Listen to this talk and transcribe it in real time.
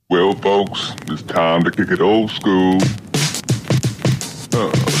Well, folks, it's time to kick it old school.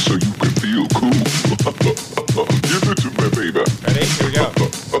 So you can feel cool. Give it to me, baby. Ready? Here we go.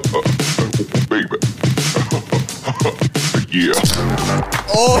 Baby. Yeah.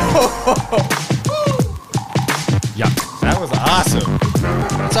 Oh! Yuck. That was awesome.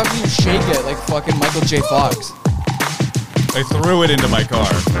 What's after you shake it like fucking Michael J. Fox? I threw it into my car.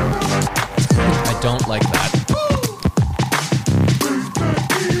 I don't like that.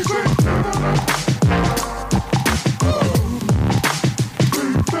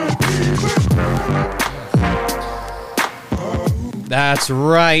 That's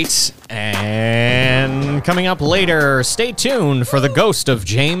right. And coming up later, stay tuned for the ghost of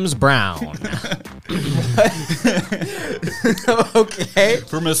James Brown. Okay.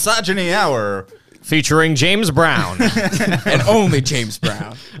 For Misogyny Hour. Featuring James Brown. And only James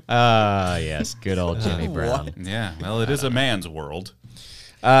Brown. Yes, good old Jimmy Brown. Yeah, well, it is a man's world.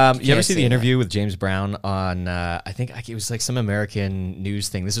 You ever Can't see the say interview with James Brown on, I think it was like some American news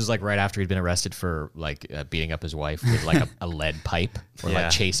thing. This was like right after he'd been arrested for like beating up his wife with like a lead pipe or Yeah.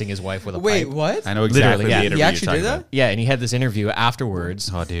 like chasing his wife with a Wait, pipe. what? I know exactly Literally, yeah. the He interview actually you're did talking that? about. Yeah, and he had this interview afterwards.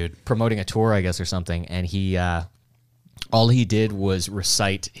 Oh, dude. Promoting a tour, I guess, or something. And he, all he did was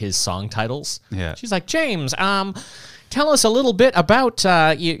recite his song titles. Yeah. She's like, James, tell us a little bit about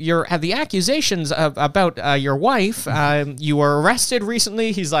the accusations about your wife. You were arrested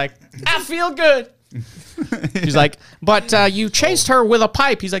recently. He's like, I feel good. He's like, but you chased her with a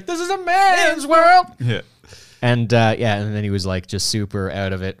pipe. He's like, this is a man's world. Yeah. And and then he was like just super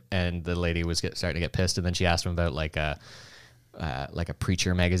out of it. And the lady was starting to get pissed. And then she asked him about like a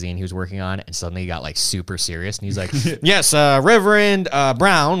preacher magazine he was working on, and suddenly he got like super serious, and he's like, yes, Reverend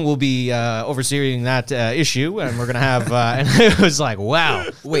Brown will be overseeing that issue, and we're gonna have and it was like, wow.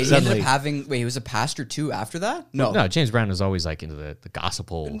 Wait, he Suddenly- ended up having. Wait, he was a pastor too after that? No. no, James Brown was always like into the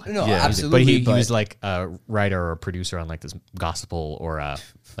gospel No, music, absolutely, but he but- was like a writer or a producer on like this gospel or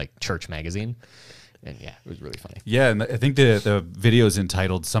like church magazine, and yeah, it was really funny. Yeah, and I think the video is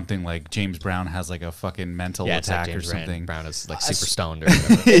entitled something like James Brown has like a fucking mental Yeah, it's like attack or James something. Brown is like super stoned or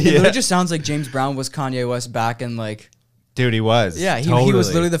whatever. It literally just sounds like James Brown was Kanye West back in like. Dude, he was. Yeah, he Totally. was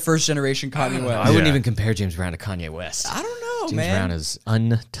literally the first generation Kanye West. I wouldn't Yeah. even compare James Brown to Kanye West. I don't know, James man. Brown is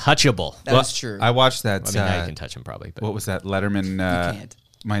untouchable. That's true. I watched that. I mean, now you can touch him probably, but What was that? Letterman. can't.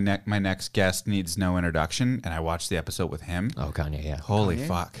 My next guest needs no introduction, and I watched the episode with him. oh, Kanye, yeah. Holy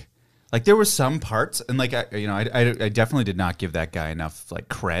fuck! Like there were some parts, and like I definitely did not give that guy enough like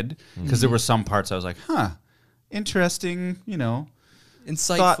cred because there were some parts I was like, huh, interesting.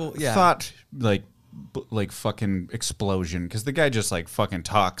 Insightful. Yeah. thought like fucking explosion because the guy just like fucking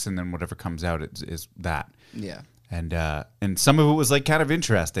talks, and then whatever comes out is that. Yeah. And some of it was like kind of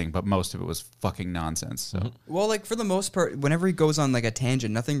interesting, but most of it was fucking nonsense. So Well, like for the most part, whenever he goes on like a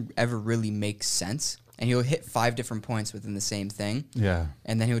tangent, nothing ever really makes sense, and he'll hit 5 different points within the same thing. yeah.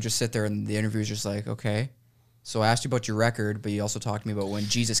 And then he'll just sit there, and the interviewer's just like, okay. So I asked you about your record, but you also talked to me about when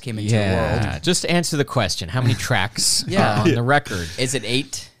Jesus came into the world. Just answer the question. How many tracks Yeah. are on the record? Is it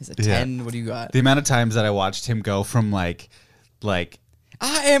 8? Is it Yeah. 10? What do you got? The amount of times that I watched him go from like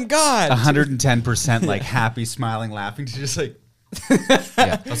I am God. 110% like happy, smiling, laughing to just like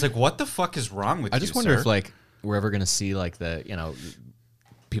Yeah. I was like, what the fuck is wrong with you? I just wonder sir? if like we're ever gonna see like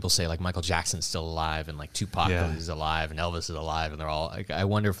people say like Michael Jackson's still alive and like Tupac Yeah. is alive and Elvis is alive, and they're all like, I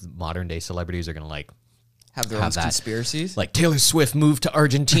wonder if modern day celebrities are gonna like Have their have own that. conspiracies. Like Taylor Swift moved to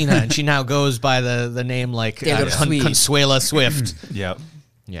Argentina and she now goes by the name like Taylor Swift. Consuela Swift. Yep,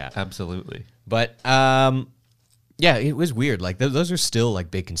 Yeah. absolutely. But yeah, it was weird. Like those are still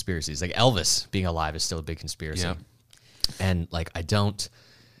like big conspiracies. Like Elvis being alive is still a big conspiracy. Yeah. And like I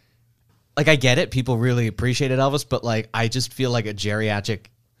get it. People really appreciated Elvis, but like I just feel like a geriatric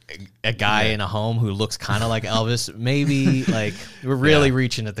guy in a home who looks kind of like Elvis. Maybe like we're really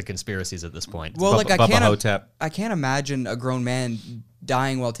reaching at the conspiracies at this point. Well, like Bubba Hotep. I can't imagine a grown man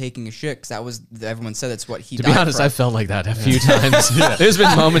dying while taking a shit, because that was everyone said that's what he. To be honest, I felt like that a few times. There's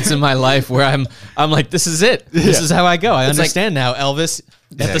been moments in my life where I'm like, this is it. This is how I go. I understand now. Elvis.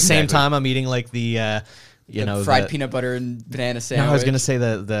 At the same exactly. time, I'm eating like the fried peanut butter and banana sandwich. No, I was gonna say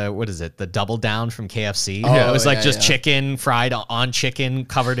the what is it? The double down from KFC. Oh, It was like yeah, just yeah. chicken fried on chicken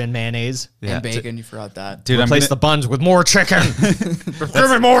covered in mayonnaise. and bacon. You forgot that. Dude, Replace the buns with more chicken. Give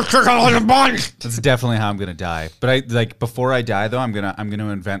me more chicken on the bun. that's definitely how I'm gonna die. But I like before I die though, I'm gonna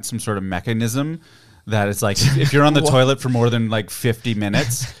invent some sort of mechanism that it's like if you're on the toilet for more than like 50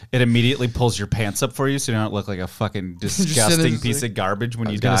 minutes, it immediately pulls your pants up for you, so you don't look like a fucking disgusting piece of garbage when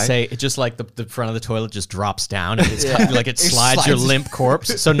you I was die. gonna say it just like the front of the toilet just drops down and it's kind of like it slides your limp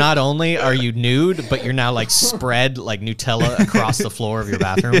corpse. So not only are you nude, but you're now like spread like Nutella across the floor of your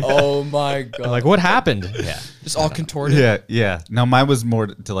bathroom. Oh my god! Like what happened? Yeah. Just all contorted. Yeah. No, mine was more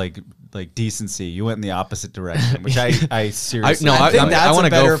to like decency. You went in the opposite direction, which I seriously. I think that's want a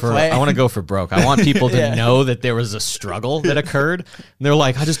to go better for. play. I want to go for broke. I want people to know that there was a struggle that occurred. And they're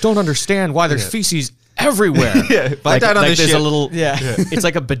like, I just don't understand why there's feces everywhere. Yeah, if I died on this there's shit- a little. Yeah. It's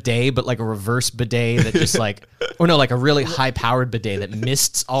like a bidet, but like a reverse bidet that just like, or no, like a really high powered bidet that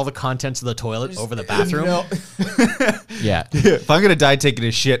mists all the contents of the toilet over the bathroom. No. Yeah. If I'm gonna die taking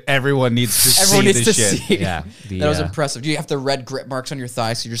a shit, everyone needs to Everyone see needs this to shit. see. Yeah. That was impressive. Do you have the red grip marks on your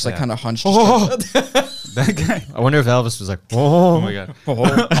thighs? So you're just like kind of hunched. That guy. I wonder if Elvis was like, Oh my god.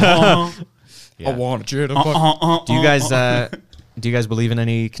 I want you to Do you guys believe in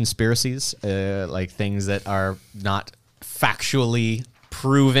any conspiracies, like things that are not factually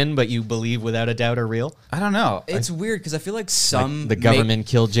proven, but you believe without a doubt are real? I don't know. It's weird because I feel like some The government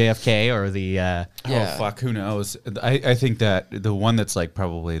killed JFK, or the Yeah. Oh fuck, who knows? I think that the one that's like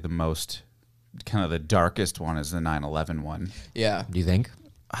probably the most kind of the darkest one is the 9/11 one. Yeah. do you think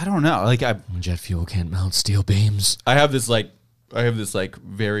I don't know. Like jet fuel can't melt steel beams? I have this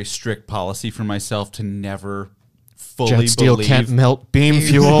very strict policy for myself to never fully Jet steel believe can't melt beam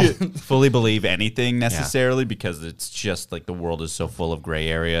fuel. fully believe anything necessarily because it's just like the world is so full of gray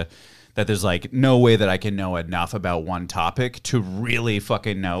area that there's like no way that I can know enough about one topic to really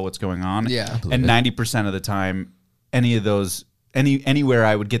fucking know what's going on. Yeah. And 90% of the time, any of those anywhere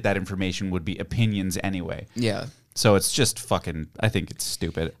I would get that information would be opinions anyway. Yeah. So it's just fucking. I think it's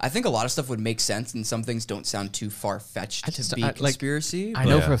stupid. I think a lot of stuff would make sense, and some things don't sound too far fetched to be conspiracy. I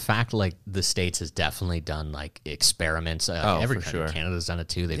know Yeah. for a fact, like the States has definitely done like experiments. Every for sure. Canada's done it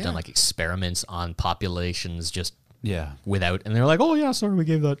too. They've done like experiments on populations just Yeah. without, and they're like, oh yeah, sorry, we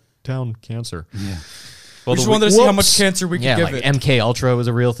gave that town cancer. Yeah. We just wanted to see how much cancer we could Yeah, give like it. MK Ultra was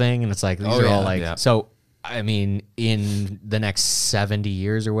a real thing, and it's like these are all yeah. like Yeah. so. I mean, in the next 70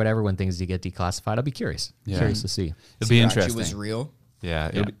 years or whatever, when things get declassified, I'll be curious. Yeah. Curious to see. It'll be It actually interesting. was real. Yeah,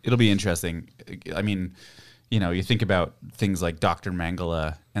 it'll be interesting. I mean, you know, you think about things like Dr.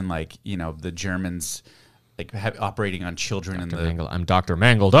 Mengele and like, you know, the Germans like operating on children in the Mangled. I'm Dr.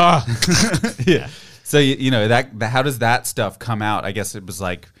 Mangled. Ah! yeah. So you know that how does that stuff come out? I guess it was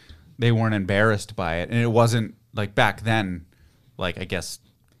like they weren't embarrassed by it, and it wasn't like back then. Like I guess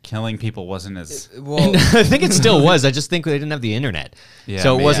killing people wasn't as Well, I think it still was. I just think they didn't have the internet. Yeah,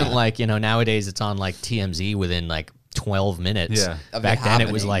 so it maybe. wasn't Yeah. like, you know, nowadays it's on like TMZ within like 12 minutes. Yeah. Of it Back then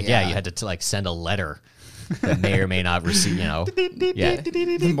it was happening, like, yeah. you had to like send a letter that may or may not receive, you know. Yeah.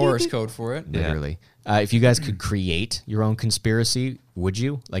 the Morse code for it. Literally. If you guys could create your own conspiracy, would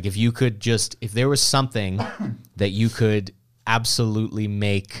you? Like if you could just, if there was something that you could absolutely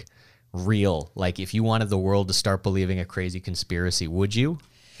make real, like if you wanted the world to start believing a crazy conspiracy, would you?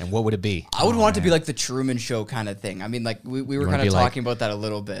 And what would it be? I would want it to be like the Truman Show kind of thing. I mean, like we were wanna kind of be like- talking about that a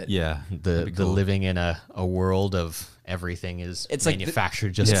little bit. yeah. The living in a world of everything is It's like the-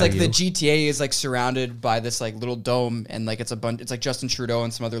 manufactured just It's for like the you. GTA is like surrounded by this like little dome, and like it's a bunch. It's like Justin Trudeau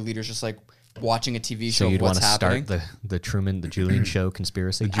and some other leaders just like watching a TV show So of you'd want what's to happening. start the Julian Show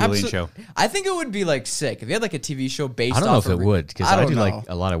conspiracy? Julian Show. I think it would be like sick if you had like a TV show based. I don't know off if it of would, because I I don't do know. like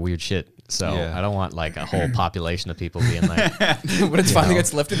a lot of weird shit. So Yeah. I don't want like a whole population of people being like, when it's finally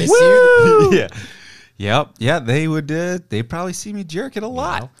gets lifted, they see you. yeah. Yep. Yeah, they would they'd probably see me jerk it a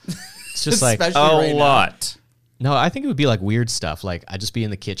lot. it's just like, Especially right now. lot. no, I think it would be like weird stuff. Like I'd just be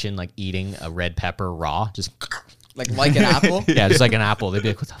in the kitchen, like eating a red pepper raw, just like an apple. yeah, just like an apple. They'd be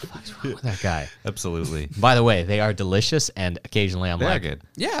like, what the fuck's wrong with that guy? Absolutely. By the way, they are delicious, and occasionally I'm They're like, good.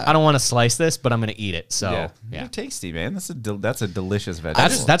 Yeah. I don't want to slice this, but I'm gonna eat it. So Yeah. yeah. They're tasty, man. That's a delicious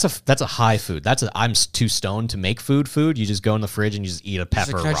vegetable. That's a high food. I'm too stoned to make food. You just go in the fridge and you just eat a It's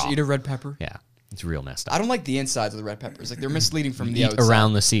pepper like, can I raw. just eat a red pepper? Yeah, it's real messed up. I don't like the insides of the red peppers. Like they're misleading from the Eat outside.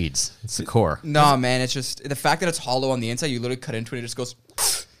 around the seeds. It's the core. No, man, it's just the fact that it's hollow on the inside. You literally cut into it, it just goes.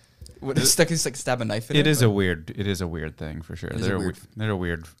 It's like stab a knife in it. It is but- a weird thing for sure. is a They're weird- they're a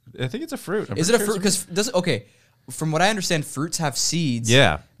weird. I think it's a fruit. I'm Is it pretty a sure fruit? it's Because okay, from what I understand, fruits have seeds.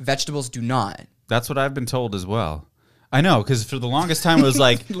 Yeah. Vegetables do not. That's what I've been told as well. I know because for the longest time it was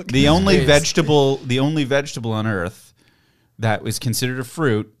like the only face. vegetable on Earth that was considered a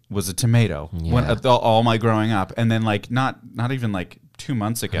fruit was a tomato. When, all my growing up, and then like not even like 2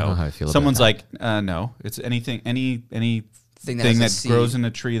 months ago, know how I feel about someone's that. like, no, it's anything Thing that has a that seed. grows in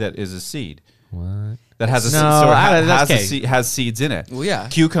a tree that is a seed. What? that has a No, so that's okay. has seeds in it. Well, yeah.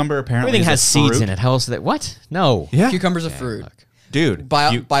 Cucumber apparently Everything is has a seeds fruit. in it. How else? That what? No. Yeah, Cucumber's a fruit. Fuck. dude.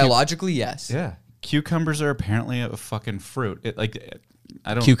 Biologically, yes. Yeah, cucumbers are apparently a fucking fruit.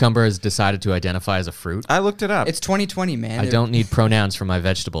 I don't. Cucumber has decided to identify as a fruit. I looked it up. It's 2020, man. I don't need pronouns for my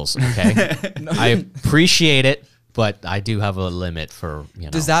vegetables. Okay, I appreciate it, but I do have a limit for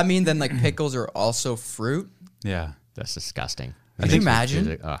Does that mean then like pickles are also fruit? Yeah. That's disgusting. Could you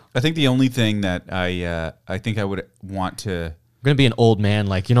imagine? I'm I think the only thing that I think I would want to. gonna be an old man,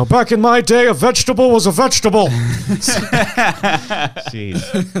 like back in my day, a vegetable was a vegetable.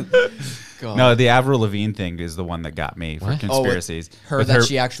 Jeez. God. No, the Avril Lavigne thing is the one that got me for What? conspiracies. Her With that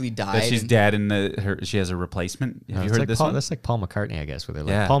she actually died. that she's and- dead and she has a replacement. Have you It's heard like this Paul, one? That's like Paul McCartney, I guess, where they're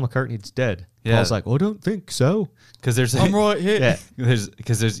like, Yeah. Paul McCartney's dead. Yeah. Paul's like, I don't think so. Because there's I'm right here. Yeah. there's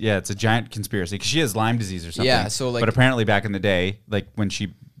it's a giant conspiracy because she has Lyme disease or something. Yeah, so, like- but apparently back in the day, like when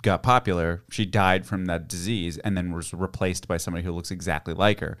she got popular, she died from that disease and then was replaced by somebody who looks exactly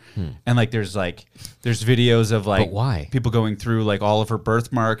like her. And like there's videos of like But why? people going through like all of her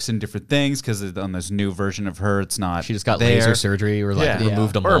birthmarks and different things because on this new version of her, it's not. She just got there. laser surgery or like Yeah.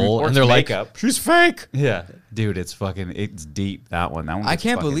 removed a Or- mole, or and they're it's like, makeup. she's fake. Yeah, dude, it's deep. That one I gets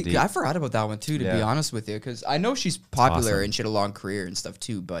can't fucking believe deep. I forgot about that one too. To be Yeah. honest with you, because I know she's popular awesome. and she had a long career and stuff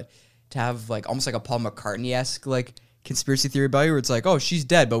too. But to have like almost like a Paul McCartney esque like conspiracy theory about you, where it's like, oh, she's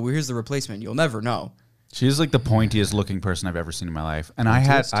dead, but here's the replacement. You'll never know. She's like the pointiest looking person I've ever seen in my life. And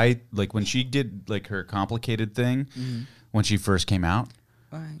I like when she did like her complicated thing when she first came out,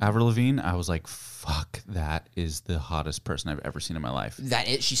 Avril Lavigne, I was like, fuck, that is the hottest person I've ever seen in my life. That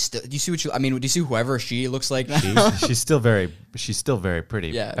it. She's still. Do you see what you? I mean, do you see whoever she looks like now? she's still very pretty.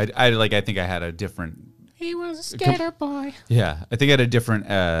 Yeah. I think I had a different He was a skater boy. I think I had a different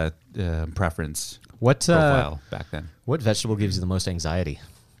preference What profile back then. what vegetable gives you the most anxiety?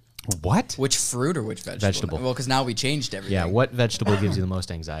 What? Which fruit or which vegetable? Vegetable. Well, because now we changed everything. Yeah, what vegetable gives you the most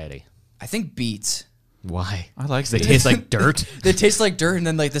anxiety? I think beets. Why? I like They these. taste like dirt. They taste like dirt, and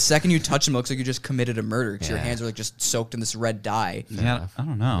then like the second you touch them, it looks like you just committed a murder because your Yeah. hands are like just soaked in this red dye. Yeah, enough. I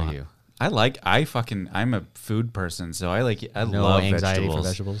don't know. What are you? I'm a food person, so I No love anxiety vegetables. for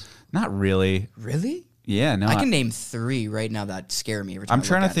vegetables. Not really. Really? Yeah, no. I can name 3 right now that scare me every time. I'm I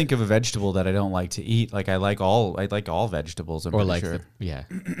trying look to at think of a vegetable that I don't like to eat. Like I like all vegetables. I'm Or pretty like, sure. yeah.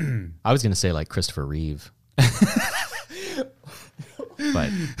 I was gonna say like Christopher Reeve. But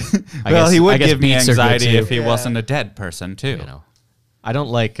Well, he would give me beets are good anxiety too. if he Yeah. wasn't a dead person too. You know, I don't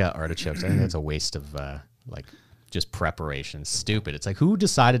like artichokes. I think that's a waste of like just preparation. Stupid. It's like, who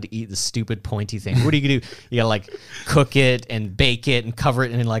decided to eat the stupid pointy thing? What are you gonna do? You gotta like cook it and bake it and cover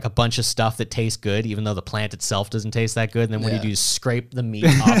it in like a bunch of stuff that tastes good, even though the plant itself doesn't taste that good. And then what do you Yeah. do? Scrape the meat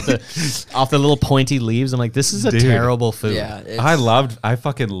off the little pointy leaves. I'm like, this is a Dude. terrible food. Yeah, I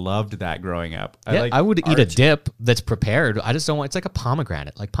fucking loved that growing up. Yeah, like I would eat a arch- dip that's prepared. I just don't want. It's like a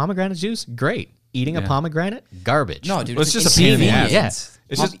pomegranate. Like pomegranate juice, great. Eating a Yeah. pomegranate, garbage. No, dude, Well, it's just a pain in the ass. inconvenience.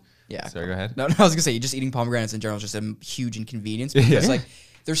 It's just- yeah. Sorry, go ahead. No, I was gonna say just eating pomegranates in general is just a huge inconvenience because Yeah. like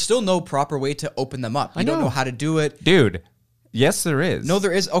there's still no proper way to open them up. You don't know. know how to do it. Dude. Yes, there is. No,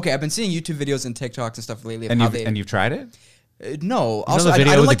 there is. Okay, I've been seeing YouTube videos and TikToks and stuff lately of and how you've they. you've tried it No, know also the I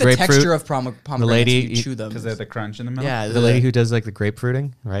video don't with like the the grapefruit? texture of pomegranates. lady when you chew them. because they have the crunch in the middle. Yeah, The lady who does like the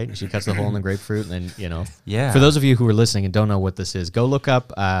grapefruiting, right? And she cuts the hole in the grapefruit, and then Yeah. For those of you who are listening and don't know what this is, go look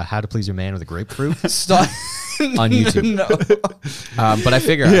up "How to Please Your Man with a Grapefruit" Stop. on YouTube. No. But I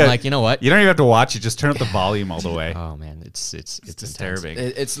figure I'm like, you know what? You don't even have to watch it. Just turn up the volume all the way. Oh man, it's intense. disturbing.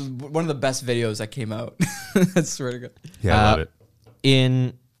 It's one of the best videos that came out. I swear to God. Yeah, I love it.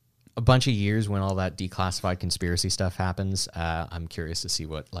 In a bunch of years when all that declassified conspiracy stuff happens, I'm curious to see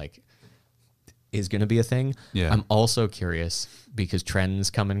what like is going to be a thing. Yeah. I'm also curious because trends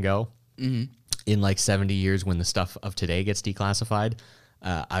come and go. In like 70 years when the stuff of today gets declassified,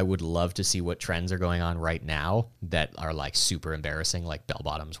 I would love to see what trends are going on right now that are like super embarrassing, like bell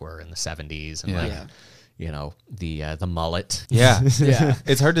bottoms were in the 70s and Yeah. like, Yeah. you know, the mullet. Yeah. Yeah.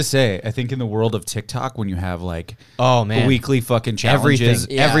 It's hard to say. I think in the world of TikTok, when you have like Oh man, weekly fucking challenges,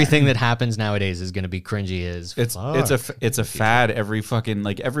 everything Yeah. everything that happens nowadays is going to be cringy as it's a fad every fucking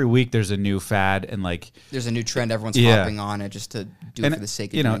like every week. There's a new fad and like There's a new trend. Everyone's Yeah. hopping on it just to do it for the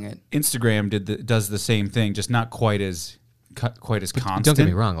sake of doing it. Instagram does the same thing, just not quite as constant. Don't get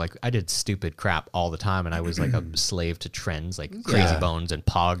me wrong, like I did stupid crap all the time and I was like a slave to trends like Crazy Yeah. Bones and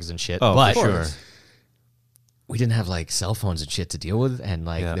Pogs and shit. Oh, but for sure. we didn't have like cell phones and shit to deal with and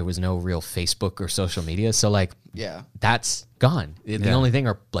like Yeah. there was no real Facebook or social media. So like Yeah. that's gone. The Yeah. only thing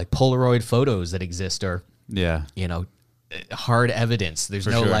are like Polaroid photos that exist or, Yeah. you know, hard evidence. There's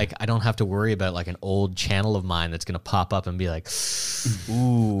no sure. like, I don't have to worry about like an old channel of mine that's gonna pop up and be like,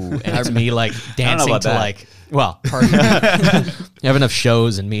 ooh, and it's me like dancing about to that. like, well, you have enough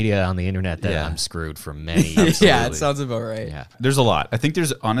shows and media on the internet that Yeah. I'm screwed for many. Yeah, Absolutely. it sounds about right. Yeah. There's a lot. I think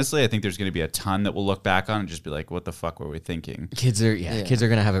there's going to be a ton that we'll look back on and just be like, what the fuck were we thinking? Kids are Yeah. kids are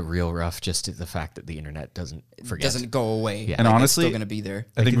gonna have it real rough just to the fact that the internet doesn't forget. Doesn't go away. Yeah. And Like, honestly, it's still gonna be there.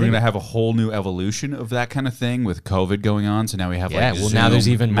 I think we're going to have a whole new evolution of that kind of thing with COVID going on. So now we have Yeah, like well, now there's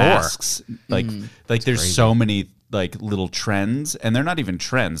Zoom, even more. masks. Like there's so many like little trends, and they're not even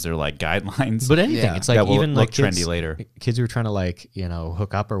trends. They're like guidelines. But anything, Yeah. it's like That will even look like kids, trendy later. Kids who are trying to like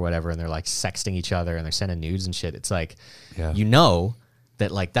hook up or whatever, and they're like sexting each other and they're sending nudes and shit. It's like, Yeah. that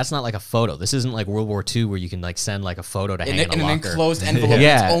like that's not like a photo. This isn't like World War II where you can like send like a photo to hang in a In an locker. enclosed envelope,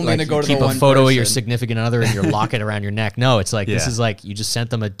 Yeah, it's only like gonna go you to keep the a one photo of your person. significant other and you lock it around your neck. No, it's like this Yeah. is like you just sent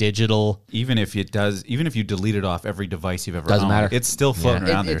them a digital. even if you delete it off every device you've ever Doesn't owned, matter. it's still floating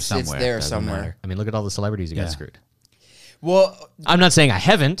It- around there it's somewhere. there Doesn't somewhere. matter. I mean, look at all the celebrities who Yeah. got screwed. Well, I'm not saying I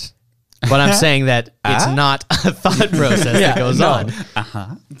haven't, but I'm saying that it's not a thought process that goes on.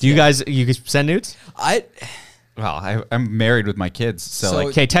 Do you guys send nudes? Well, I'm married with my kids, so, So- like,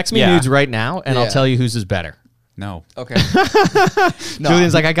 Okay, text me Yeah. nudes right now, and I'll Yeah. tell you whose is better. no. okay. No.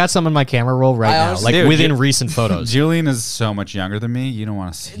 Julian's like, I got some in my camera roll right I now, honestly- like Dude, within Ju- recent photos. Julian is so much younger than me. You don't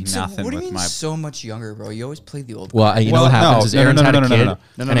want to see So nothing what do you with mean my. so much younger, bro? You always play the old. Well, you know Well, what happens no, is no, Aaron's no, had no, a no, kid, no,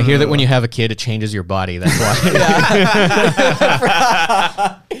 no. and I hear that when you have a kid, it changes your body. That's why.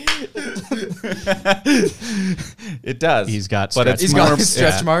 It does. He's got but stretch it's He's more, got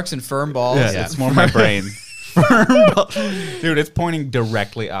stretch yeah. marks and firm balls. Yeah, it's more my brain. Dude, it's pointing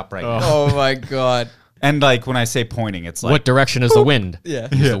directly up right now. Oh my god. And like when I say pointing, it's like What direction is the wind? Yeah.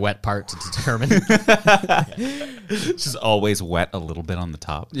 Use the wet part to determine. it's just always wet a little bit on the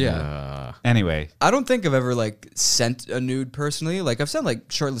top. Yeah. Anyway, I don't think I've ever like sent a nude personally. Like I've sent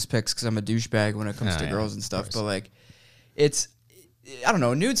like shirtless pics because I'm a douchebag when it comes Oh, to yeah, girls and of stuff. course. But like, it's I don't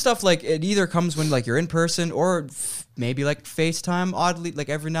know, nude stuff. Like it either comes when like you're in person or maybe like FaceTime. Oddly, like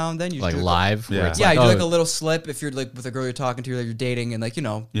every now and then you Like do live? where Yeah. it's Yeah, like, you do like oh, a little slip if you're like with a girl you're talking to, that you're dating, and like yeah.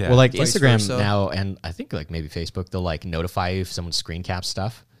 Well, like Vice Instagram versa. now, and I think like maybe Facebook, they'll like notify you if someone screen caps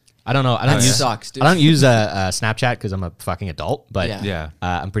stuff. I don't know. I don't That use sucks, dude. I don't use Snapchat because I'm a fucking adult, but Yeah. Yeah.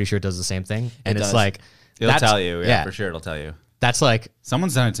 I'm pretty sure it does the same thing. And it's does. like It'll that's- tell you. Yeah, for sure. It'll tell you. That's like,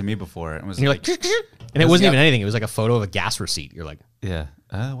 Someone's done it to me before. It was and you're like, and it wasn't Yep. even anything. It was like a photo of a gas receipt. You're like, yeah.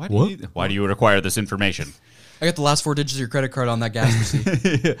 What? Why do you require this information? I got the last 4 digits of your credit card on that gas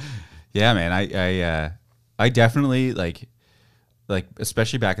receipt. Yeah, man. I definitely like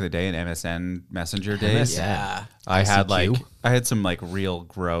especially back in the day in MSN Messenger days. Yeah. I ICQ. had some like real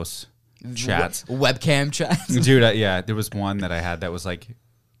gross chats. Webcam chats. Dude, yeah, there was one that I had that was like,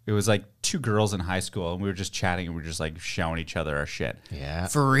 it was like 2 girls in high school, and we were just chatting, and we were just like showing each other our shit. yeah.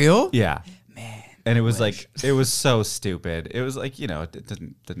 For real? Yeah, man. And it was like, it was so stupid. It was like, it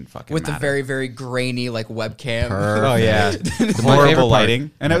didn't fucking With matter. the very, very grainy like webcam. Oh yeah, My favorite horrible part-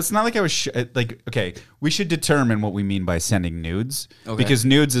 lighting, and it's not like I was like. Okay, we should determine what we mean by sending nudes, because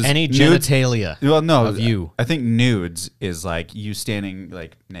nudes is Any nudes, genitalia Well, no, of you. I think nudes is like you standing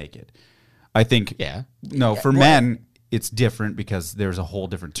like naked. I think Yeah. No, for men it's different because there's a whole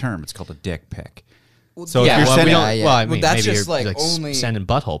different term. It's called a dick pic. So yeah, if you're well, sending, yeah, yeah. Well, I Well, mean, that's maybe just, you're like, only- sending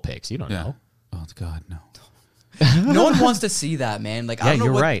butthole pics. You don't yeah. know. Oh God, no. No one wants to see that, man. Like I Yeah, don't know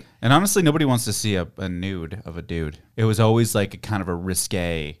you're what, right. And honestly, nobody wants to see a nude of a dude. It was always like a kind of a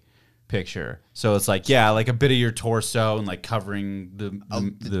risque picture. So it's like, yeah, like a bit of your torso and like covering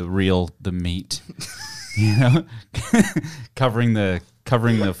the meat, you know, covering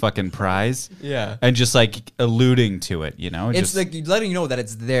the fucking prize. Yeah. And just like alluding to it, you know. It's just, like letting you know that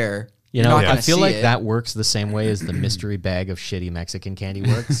it's there. You You're know, not I gonna feel see like it. that works the same way as the mystery bag of shitty Mexican candy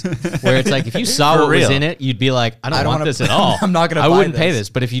works. Where it's like if you saw For what was real. in it, you'd be like, I don't want wanna- this at all. I'm not gonna I buy wouldn't pay this. this.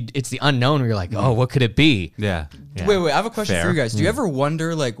 But if it's the unknown, where you're like, oh, what could it be? yeah. Yeah. Wait, I have a question Fair. for you guys. Do you ever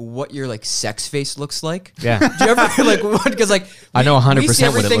wonder like what your like sex face looks like? Yeah. Do you ever like because like I know 100% we see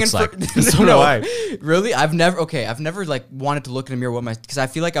what it everything looks in like. fr- So do No, I. Really? I've never like wanted to look in a mirror because I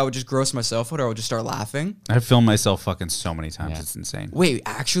feel like I would just gross myself out or I would just start laughing. I've filmed myself fucking so many times. Yeah. It's insane. Wait,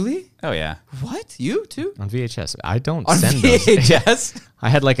 actually? Oh yeah. What? You too? On VHS. I don't On send those. VHS? I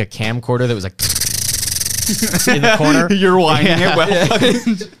had like a camcorder that was like in the corner. You're whining it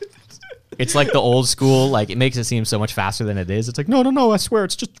well. It's like the old school, like it makes it seem so much faster than it is. It's like, no, I swear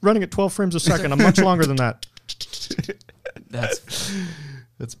it's just running at 12 frames a second. I'm much longer than that.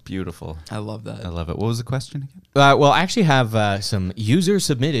 That's beautiful. I love I that. love it. What was the question again? Well, I actually have some user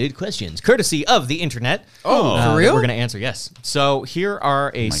submitted questions, courtesy of the internet. Oh, for that real? We're going to answer, yes. So here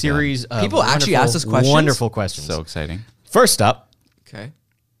are a series of People actually ask us questions? wonderful questions. So exciting. First up, Okay.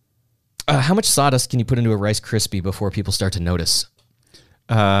 how much sawdust can you put into a Rice Krispie before people start to notice?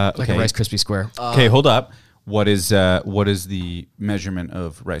 Like Okay. a Rice Krispie square. Okay, hold up. What is the measurement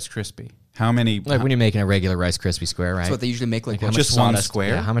of Rice Krispie? How many? Like when you're making a regular Rice Krispie square, right? That's what they usually make, like, How much Just one sawdust- square?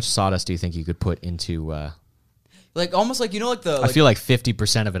 Yeah, how much sawdust do you think you could put into... like almost like, you know, like the. I feel like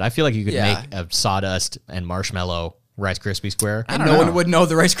 50% of it. I feel like you could Yeah. make a sawdust and marshmallow Rice Krispie square. and don't no know. one would know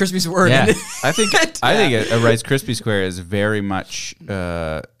the Rice Krispies were. Yeah. I think a Rice Krispie square is very much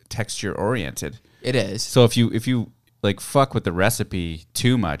texture oriented. It is. So if you like fuck with the recipe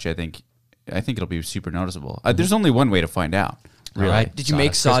too much, I think it'll be super noticeable. There's only one way to find out. All right. Did you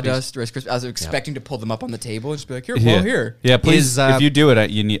make Sawdust sawdust Rice Krispies? I was expecting to pull them up on the table and just be like, here, Yeah. well, here. Yeah, please. Is, If you do it,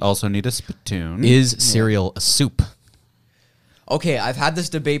 you also need a spittoon. Is cereal a soup? Okay, I've had this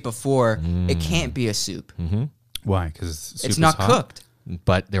debate before. It can't be a soup. Why? Because It's not cooked.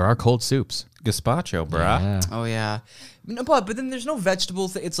 But there are cold soups. Gazpacho, brah. Yeah. Oh yeah, no, but then there's no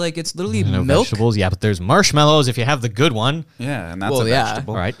vegetables. It's like it's literally No milk. vegetables. Yeah, but there's marshmallows if you have the good one. Yeah, and that's Well, a yeah.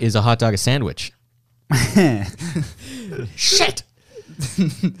 vegetable. All right. Is a hot dog a sandwich? Shit.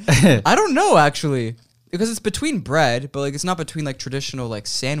 I don't know actually, because it's between bread, but like it's not between like traditional like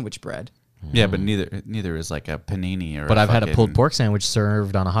sandwich bread. Yeah, but neither is like a panini or. But I've had a fucking- pulled pork sandwich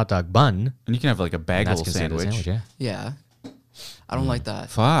served on a hot dog bun. And you can have like a And bagel that's considered a sandwich. sandwich. Yeah. Yeah, I don't like that.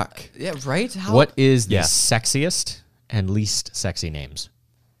 Fuck. Yeah, right. How? What is the Yeah. sexiest and least sexy names?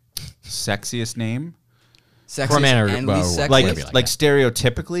 Sexiest name? Sexiest Poor man or- and well, least like- sexiest? Like Whatever you like, that.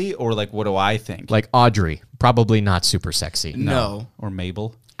 stereotypically, or like what do I think? Like Audrey, probably not super sexy. No. Or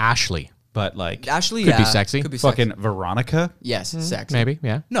Mabel, Ashley, but like Ashley, Could be yeah, sexy. Could be sexy. fucking Veronica. Yes, sexy. maybe,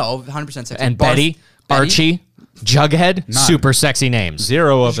 yeah. No, 100% sexy. And Barth- Betty, Archie, Jughead, None. super sexy names.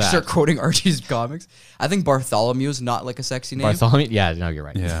 Zero of Just that. start quoting Archie's comics. I think Bartholomew is not like a sexy name. Bartholomew, yeah, no, you're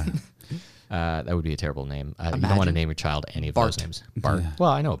right. Yeah. That would be a terrible name. You don't want to Imagine. name your child any of Bart. those names. Bart.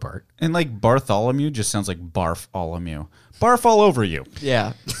 Well, I know Bart. And like Bartholomew just sounds like Barf-olomew. Barf all over you.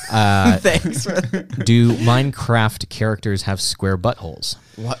 Yeah. Thanks. For Do Minecraft characters have square buttholes?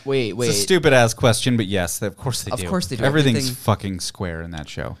 what? Wait. It's a stupid ass question, but yes, of course they do. Of course they do. Everything's Everything- fucking square in that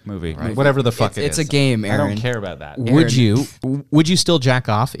show, movie, Right. whatever the fuck It's it a is. game, I Aaron. don't care about that. Would you still jack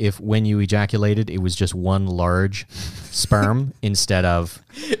off if when you ejaculated it was just one large sperm instead of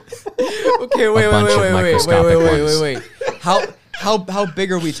Okay, wait. bunch of microscopic ones. How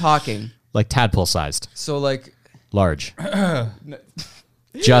big are we talking? like tadpole sized? So like, Large.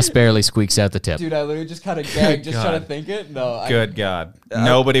 Just barely squeaks out the tip. dude, I literally just kind of gagged just trying God. to think it. No, Good God,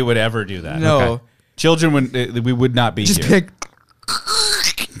 nobody would ever do that. No. Okay. Children would. We would not be just here. pick.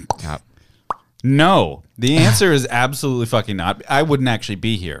 Yeah. No, the answer is absolutely fucking not. I wouldn't actually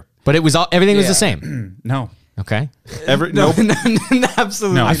be here. But it was all, everything was Yeah. the same. No, Okay. no.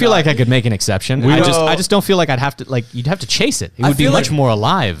 Absolutely. No. I feel like I could make an exception. I No. just don't feel like I'd have to like you'd have to chase it. It I would be feel much like- more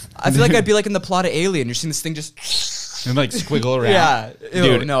alive. I feel like I'd be like in the plot of Alien. You're seeing this thing just. And like squiggle around. Yeah. Ew,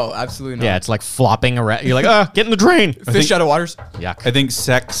 Dude. no, absolutely not. Yeah, it's like flopping around. You're like, get in the drain. Fish out of waters. Yuck. I think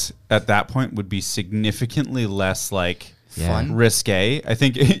sex at that point would be significantly less like Yeah. Fun. risque. I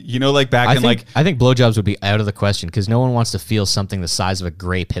think like back in like I think blowjobs would be out of the question because no one wants to feel something the size of a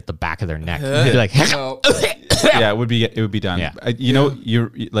grape hit the back of their neck. They'd be like, No. yeah, it would be done. Yeah.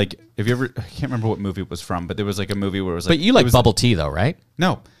 You're like, have you ever? I can't remember what movie it was from, but there was like a movie where it was like. but you it like was, bubble tea though, right?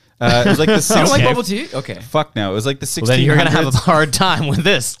 No, it was like the. You don't like Okay. bubble tea? Okay. Fuck no! It was like the 1600s. Well, then you're gonna have a hard time with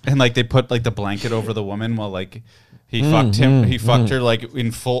this. and like they put like the blanket over the woman while like he fucked him. He fucked her like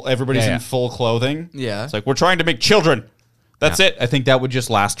in full. Everybody's Yeah. in full clothing. Yeah. It's like we're trying to make children. That's it. I think that would just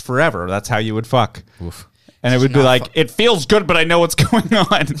last forever. That's how you would fuck. Oof. And it would be not like, fuck. it feels good, but I know what's going on.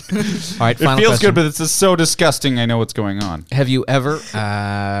 All right, It final feels question. good, but it's just so disgusting. I know what's going on. Have you ever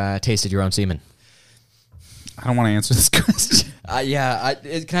tasted your own semen? I don't want to answer this question.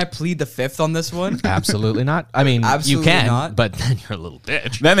 Can I plead the fifth on this one? Absolutely not. I mean, you Absolutely can, not. but then you're a little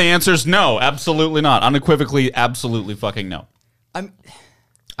bitch. Then the answer is no, absolutely not. Unequivocally, absolutely fucking no.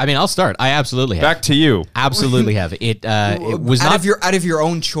 I mean, I'll start. I absolutely have. Back to you. Absolutely have. It was out not of your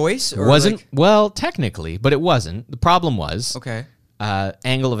own choice. Or wasn't like- well technically, but it wasn't. The problem was okay.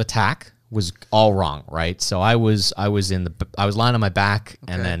 angle of attack was all wrong, right? So I was lying on my back,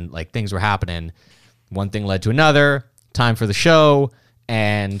 and Okay. then like things were happening. One thing led to another. Time for the show,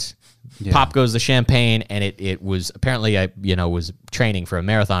 and pop goes the champagne, and it was apparently I was training for a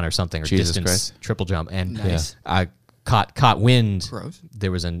marathon or something or Jesus distance Christ. triple jump, and Nice. I caught wind. Gross.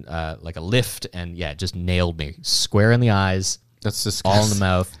 There was an like a lift, and it just nailed me square in the eyes, That's disgusting. all in the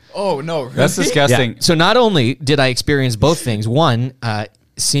mouth. Oh no. That's really? disgusting. So not only did I experience both things, one,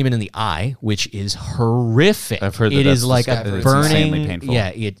 semen in the eye, which is horrific. I've heard that it is that's like a disgusting. It's burning. insanely painful.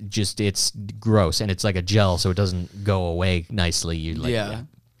 Yeah, it's gross, and it's like a gel, so it doesn't go away nicely. You like, Yeah.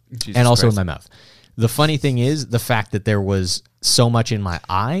 Jesus and also Christ. in my mouth. The funny thing is the fact that there was so much in my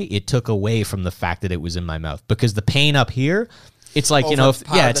eye, it took away from the fact that it was in my mouth, because the pain up here, it's like, you know,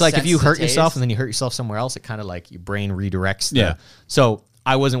 Overpowered it's the like if you sense to hurt yourself taste. and then you hurt yourself somewhere else, it kind of like your brain redirects. Yeah. So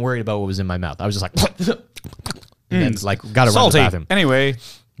I wasn't worried about what was in my mouth. I was just like, and then, like, got to run to the Salty. bathroom. Anyway.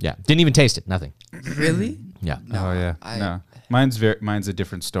 Yeah, didn't even taste it. Nothing. Really? Yeah. Oh yeah. No. Mine's a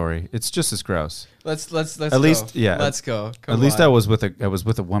different story. It's just as gross. Let's At least, yeah. Let's go. Come At least on. I was with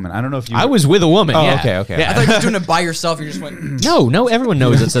a woman. I don't know if you. I was with a woman. Oh, yeah. okay. Yeah. I thought you were doing it by yourself. You just went. No, everyone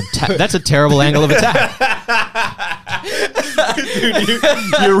knows that's a terrible angle of attack.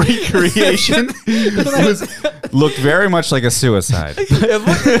 Your recreation looked very much like a suicide. Because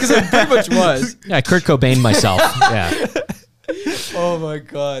it pretty much was. Yeah, Kurt Cobain myself. Yeah. Oh my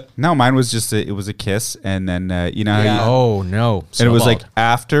god. No, mine was just it was a kiss, and then you know how Yeah. Oh no. and it was like Snowballed.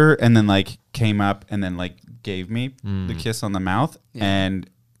 after, and then like came up, and then like gave me the kiss on the mouth, and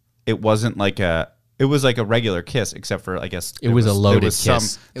it wasn't like it was like a regular kiss, except for I guess It was a loaded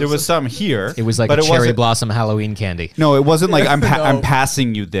kiss. There was some here. It was like but a it cherry wasn't- blossom Halloween candy. No, it wasn't like I'm No. I'm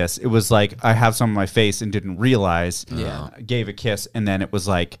passing you this. It was like I have some on my face and didn't realize. Yeah. Gave a kiss, and then it was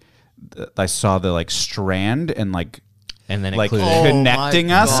like I saw the like strand and like And then it like included. connecting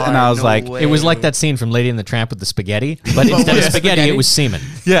my us, God, and I was no like, way. It was like that scene from Lady and the Tramp with the spaghetti, but instead of with spaghetti, spaghetti? it was semen.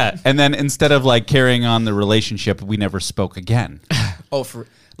 yeah. And then instead of like carrying on the relationship, we never spoke again. Oh, for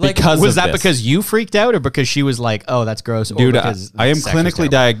like Because Was of that this. because you freaked out, or because she was like, "Oh, that's gross"? Or Dude, because I am the sex was clinically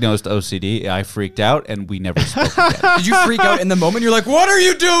terrible? diagnosed OCD. I freaked out, and we never spoke again. did you freak out in the moment? You're like, what are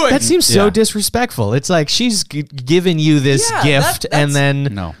you doing? That seems so Yeah. disrespectful. It's like she's giving you this Yeah, gift, that's- and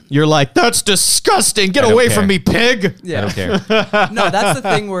then No. you're like, "That's disgusting! Get I don't away care. from me, pig!" I don't care. No, that's the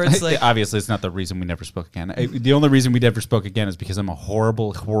thing where it's like, Obviously, it's not the reason we never spoke again. The only reason we never spoke again is because I'm a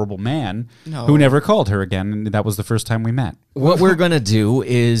horrible, horrible man No. who never called her again, and that was the first time we met. What we're gonna do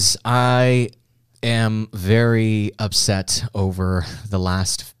is I am very upset over the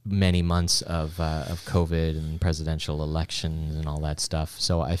last many months of COVID and presidential elections and all that stuff.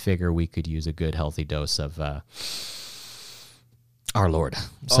 So I figure we could use a good healthy dose of our Lord.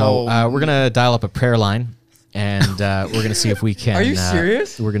 So we're gonna dial up a prayer line, and we're gonna see if we can. Are you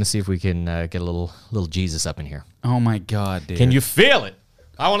serious? We're gonna see if we can get a little Jesus up in here. Oh my god, dude! Can you feel it?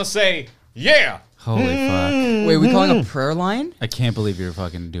 I want to say, yeah. Holy fuck! wait, we calling a prayer line? I can't believe you're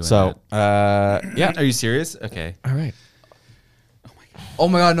fucking doing So, that. Yeah, are you serious? Okay. all right. Oh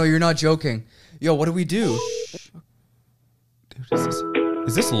my god, no, you're not joking. Yo, what do we do? Dude,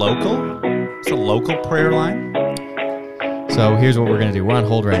 is this local? Is it a local prayer line? So here's what we're gonna do. We're on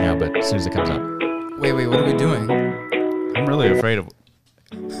hold right now, but as soon as it comes up. Wait, what are we doing? I'm really afraid of.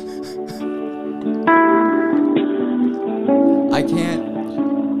 I can't.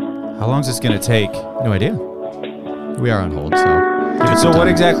 How long is this gonna take? No idea. We are on hold, so. So what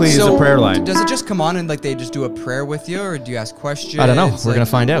exactly is a prayer line? Does it just come on and like they just do a prayer with you, or do you ask questions? I don't know. We're Like, gonna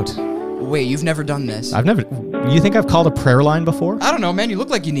find out. Wait, you've never done this? I've never. You think I've called a prayer line before? I don't know, man. You look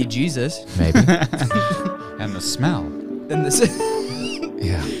like you need Jesus. Maybe. And the smell. And this.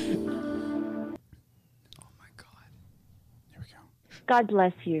 Yeah. Here we go. God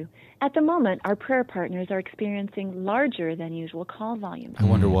bless you. At the moment, our prayer partners are experiencing larger than usual call volumes. I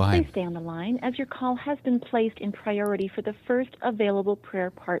wonder why. Please stay on the line as your call has been placed in priority for the first available prayer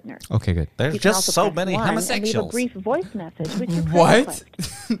partner. Okay, good. There's You can just also so press many 1 and leave a homosexuals. brief voice message with your prayer What? request.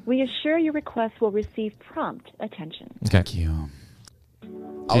 We assure your request will receive prompt attention. Okay. Thank you.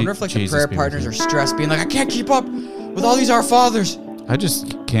 I wonder if like the Jesus prayer be with partners you. are stressed, being like, I can't keep up with all these Our Fathers. I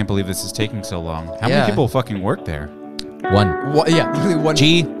just can't believe this is taking so long. How Yeah. many people fucking work there? One. What? Yeah, literally one.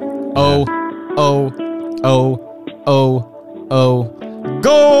 G O O O O O.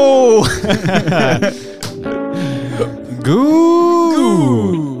 Go. Goo.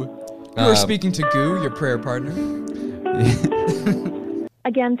 Goo. You are speaking to Goo, your prayer partner.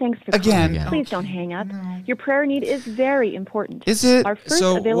 Again, thanks for Again. calling. Please don't hang up. Your prayer need is very important. Is it? Our first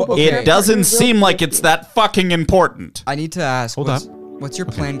So, available okay. prayer It doesn't partner will seem be like with it's you. that fucking important. I need to ask. Hold what's your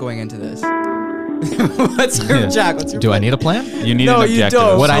plan going into this? What's your Yeah. Jack? What's your Do I plan? need a plan? You need No, an you objective.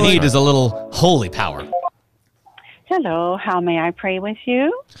 don't. What I So, need is a little holy power. Hello, how may I pray with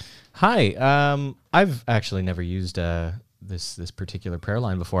you? Hi. I've actually never used this particular prayer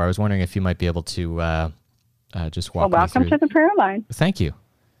line before. I was wondering if you might be able to just walk Well, welcome me to through. the prayer line. Thank you.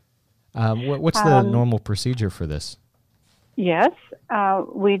 What's the normal procedure for this? Yes,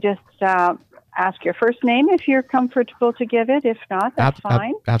 we just ask your first name if you're comfortable to give it. If not, that's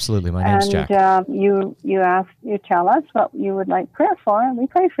fine. Absolutely. My name's Jack. You tell us what you would like prayer for, and we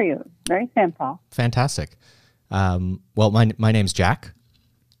pray for you. Very simple. Fantastic. Well, my name's Jack.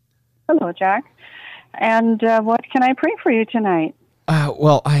 Hello, Jack. And what can I pray for you tonight?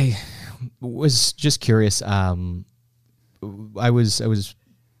 Well, I was just curious. I was,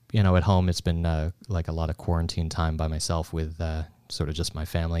 at home. It's been like a lot of quarantine time by myself with sort of just my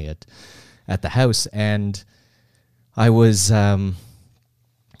family at the house, and I was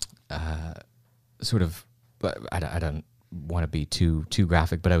sort of. I don't want to be too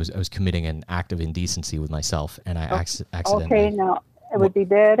graphic, but I was committing an act of indecency with myself, and I accidentally. Okay, now it would be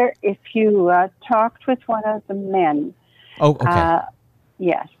better if you talked with one of the men. Oh, okay.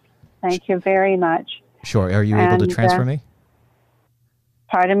 Yes. Thank you very much. Sure. Are you able to transfer me?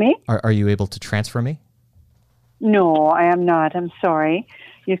 Pardon me? Are you able to transfer me? No, I am not. I'm sorry.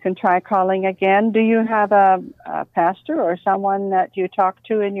 You can try calling again. Do you have a pastor or someone that you talk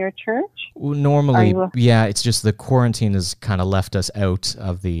to in your church? Well, normally, yeah. It's just the quarantine has kind of left us out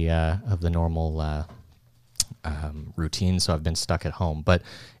of the normal routine, so I've been stuck at home. But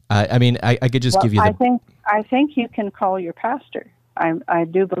I mean, I could just give you the. I think you can call your pastor. I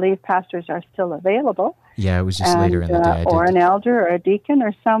do believe pastors are still available. Yeah, it was just later in the day. Or an elder or a deacon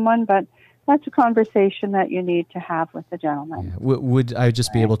or someone, but that's a conversation that you need to have with the gentleman. Yeah. Would I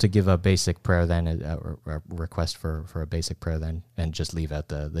just be able to give a basic prayer then, or a request for a basic prayer then, and just leave out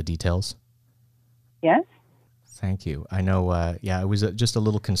the details? Yes. Thank you. I know, I was just a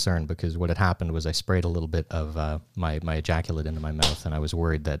little concerned because what had happened was I sprayed a little bit of my ejaculate into my mouth, and I was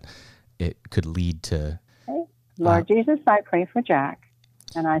worried that it could lead to... Okay. Lord Jesus, I pray for Jack.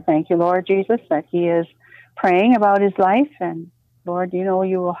 And I thank you, Lord Jesus, that he is praying about his life. And Lord, you know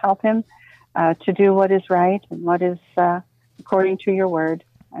you will help him to do what is right and what is according to your word.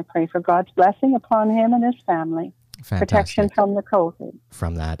 I pray for God's blessing upon him and his family. Fantastic. Protection from the COVID.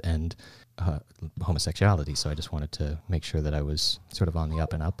 From that and homosexuality. So I just wanted to make sure that I was sort of on the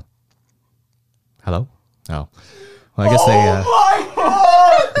up and up. Hello? Oh. Well, I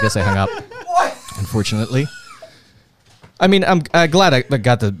guess I hung up. Unfortunately. I mean, I'm glad I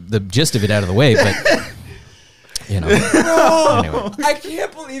got the gist of it out of the way, but anyway. I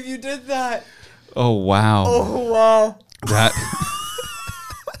can't believe you did that. Oh wow. Oh wow. That.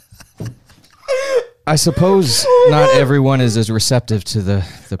 I suppose not everyone is as receptive to the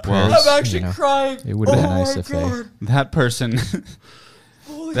prayers. I'm actually crying. It would have been nice if That person.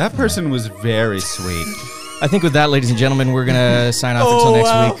 That person was very sweet. I think with that, ladies and gentlemen, we're gonna sign off until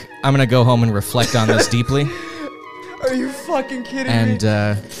next week. I'm gonna go home and reflect on this deeply. Are you fucking kidding me? And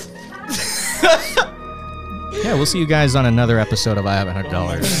yeah, we'll see you guys on another episode of I Have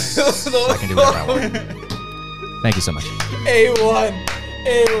 $100. I can do whatever I want. Thank you so much. A1.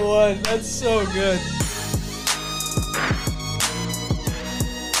 That's so good.